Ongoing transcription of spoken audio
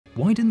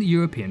Why didn't the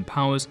European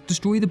powers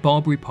destroy the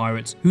Barbary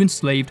pirates who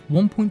enslaved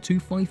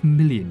 1.25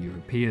 million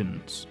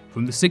Europeans?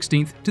 From the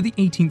 16th to the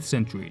 18th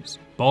centuries,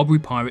 Barbary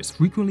pirates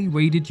frequently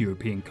raided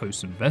European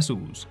coasts and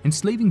vessels,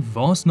 enslaving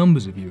vast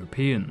numbers of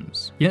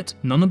Europeans. Yet,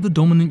 none of the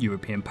dominant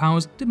European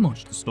powers did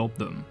much to stop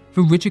them.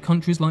 For richer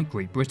countries like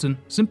Great Britain,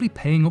 simply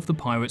paying off the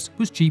pirates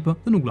was cheaper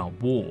than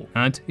all-out war,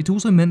 and it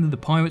also meant that the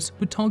pirates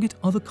would target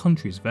other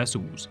countries'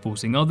 vessels,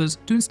 forcing others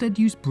to instead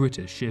use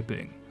British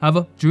shipping.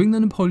 However, during the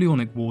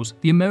Napoleonic Wars,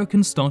 the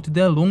Americans started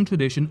their long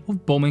tradition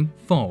of bombing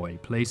faraway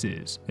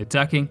places,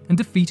 attacking and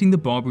defeating the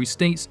Barbary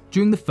States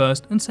during the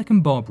First and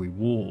Second Barbary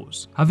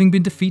Wars. Having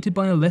been defeated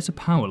by a lesser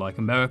power like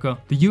America,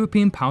 the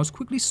European powers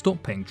quickly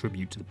stopped paying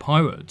tribute to the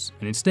pirates,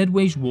 and instead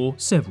waged war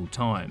several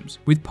times,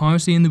 with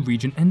piracy in the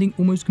region ending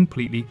almost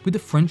completely with the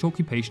French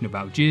occupation of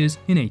Algiers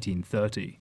in 1830.